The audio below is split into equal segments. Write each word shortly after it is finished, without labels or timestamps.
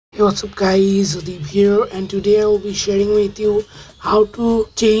Hey, what's up guys, Adib here, and today I will be sharing with you how to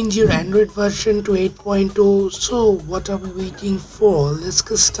change your Android version to 8.0. So what are we waiting for? Let's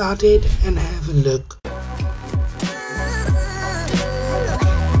get started and have a look.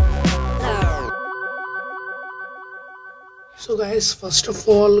 So guys, first of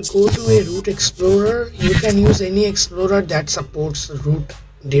all, go to a root explorer. You can use any explorer that supports the root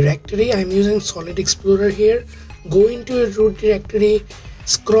directory. I'm using Solid Explorer here. Go into a root directory,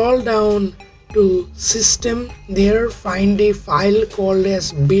 scroll down to system. There find a file called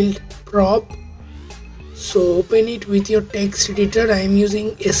as build prop. So open it with your text editor. I am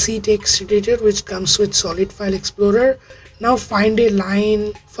using SE text editor which comes with Solid File Explorer. Now find a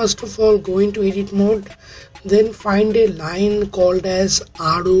line. First of all, go into edit mode, then find a line called as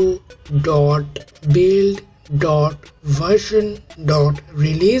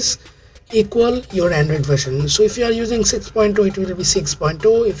aro.build.version.release equal your Android version. So if you are using 6.0, it will be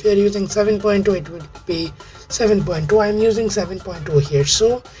 6.0. If you are using 7.0, it will be 7.0. I am using 7.0 here.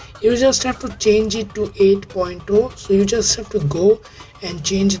 So you just have to change it to 8.0. So you just have to go and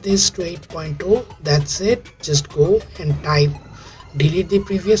change this to 8.0. That's it. Just go and type, delete the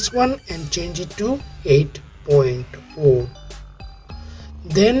previous one and change it to 8.0.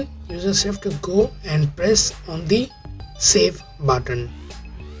 Then you just have to go and press on the save button.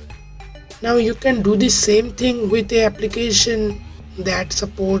 Now you can do the same thing with the application that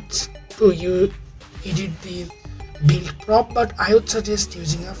supports to you edit the build prop, but I would suggest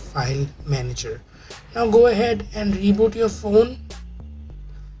using a file manager. Now go ahead and reboot your phone.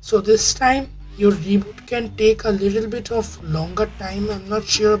 So this time your reboot can take a little bit of longer time. I'm not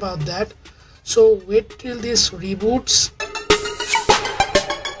sure about that. So wait till this reboots.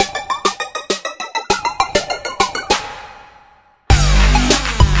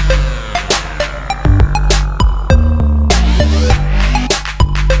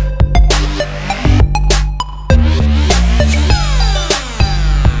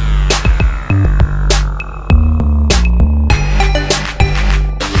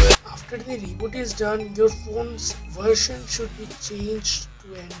 After the reboot is done, your phone's version should be changed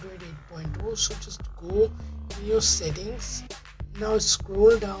to Android 8.0. So just go in your settings. Now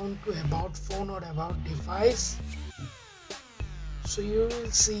scroll down to about phone or about device. So you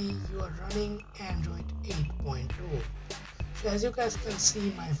will see you are running Android 8.0. So as you guys can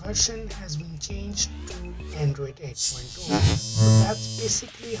see, my version has been changed to Android 8.0. So that's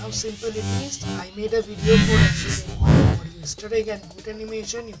basically how simple it is. I made a video for Android 8.0 Easter egg and boot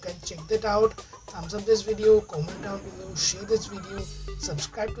animation. You can check that out. Thumbs up this video, comment down below, share this video,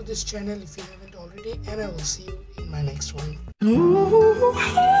 subscribe to this channel if you haven't already, and I will see you in my next one.